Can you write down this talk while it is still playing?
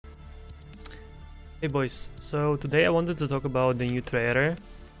Hey boys, so today I wanted to talk about the new trader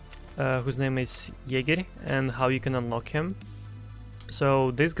whose name is Jaeger and how you can unlock him. So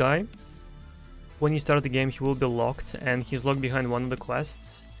this guy, when you start the game, he will be locked and he's locked behind one of the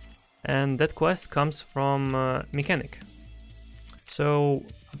quests, and that quest comes from Mechanic. So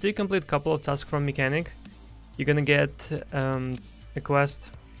after you complete a couple of tasks from Mechanic, you're gonna get a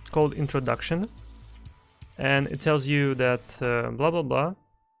quest called Introduction, and it tells you that blah blah blah.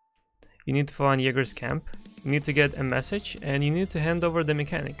 You need to find Jaeger's camp, you need to get a message, and you need to hand over the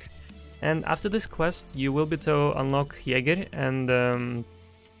mechanic. And after this quest, you will be to unlock Jaeger, and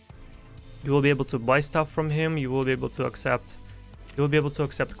you will be able to buy stuff from him. You will be able to accept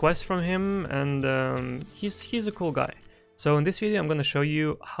quests from him, and he's a cool guy. So in this video, I'm gonna show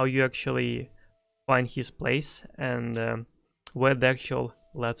you how you actually find his place and where the actual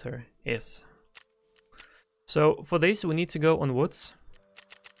letter is. So for this, we need to go on woods.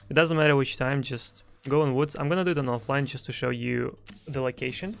 It doesn't matter which time, just go on woods. I'm gonna do it on offline just to show you the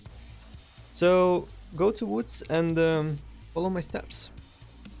location. So go to woods and follow my steps.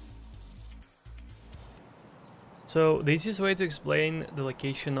 So the easiest way to explain the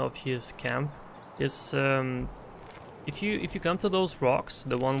location of his camp is if you come to those rocks,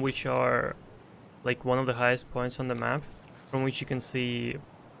 the one which are like one of the highest points on the map, from which you can see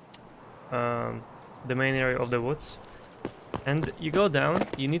the main area of the woods. And you go down,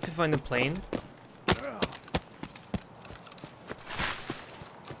 you need to find a plane.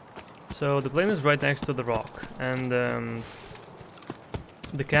 So the plane is right next to the rock, and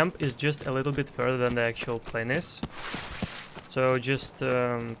the camp is just a little bit further than the actual plane is. So just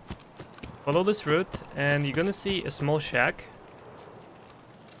follow this route and you're gonna see a small shack.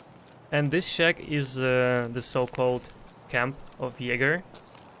 And this shack is the so-called camp of Jaeger.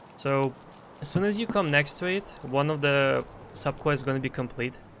 So as soon as you come next to it, one of the subquests is going to be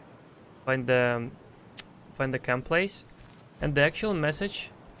complete. Find the camp place, and the actual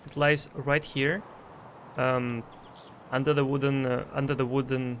message, it lies right here, under the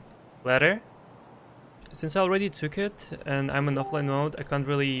wooden ladder. Since I already took it and I'm in offline mode, I can't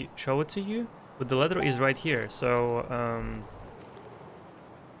really show it to you, but the ladder is right here. So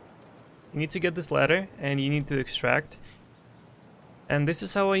you need to get this ladder and you need to extract. And this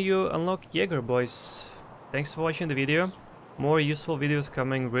is how you unlock Jaeger, boys. Thanks for watching the video. More useful videos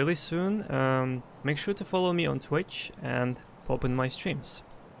coming really soon. Make sure to follow me on Twitch and pop in my streams.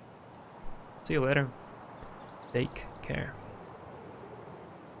 See you later. Take care.